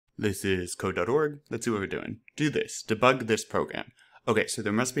This is code.org. Let's see what we're doing. Do this. Debug this program. Okay, so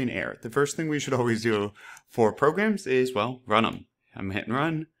there must be an error. The first thing we should always do for programs is, well, run them. I'm hitting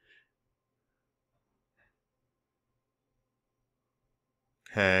run.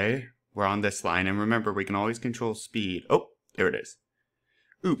 Okay, we're on this line. And remember, we can always control speed. Oh, there it is.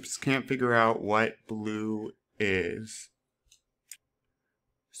 Oops, can't figure out what blue is.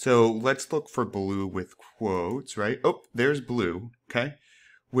 So let's look for blue with quotes, right? Oh, there's blue, okay?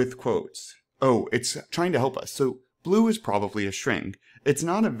 With quotes. Oh, it's trying to help us. So blue is probably a string. It's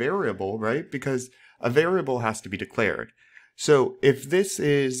not a variable, right? Because a variable has to be declared. So if this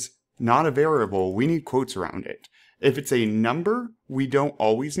is not a variable, we need quotes around it. If it's a number, we don't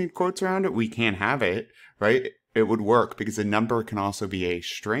always need quotes around it. We can have it, right? It would work because a number can also be a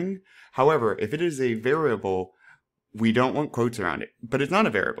string. However, if it is a variable, we don't want quotes around it. But it's not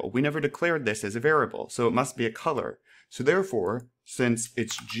a variable. We never declared this as a variable, so it must be a color. So therefore, since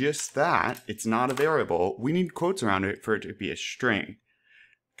it's just that, it's not a variable, we need quotes around it for it to be a string.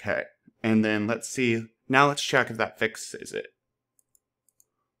 Okay, and then let's see. Now let's check if that fixes it.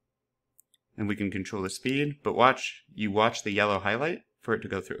 And we can control the speed, but watch the yellow highlight for it to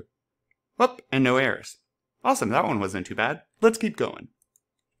go through. Whoop, and no errors. Awesome, that one wasn't too bad. Let's keep going.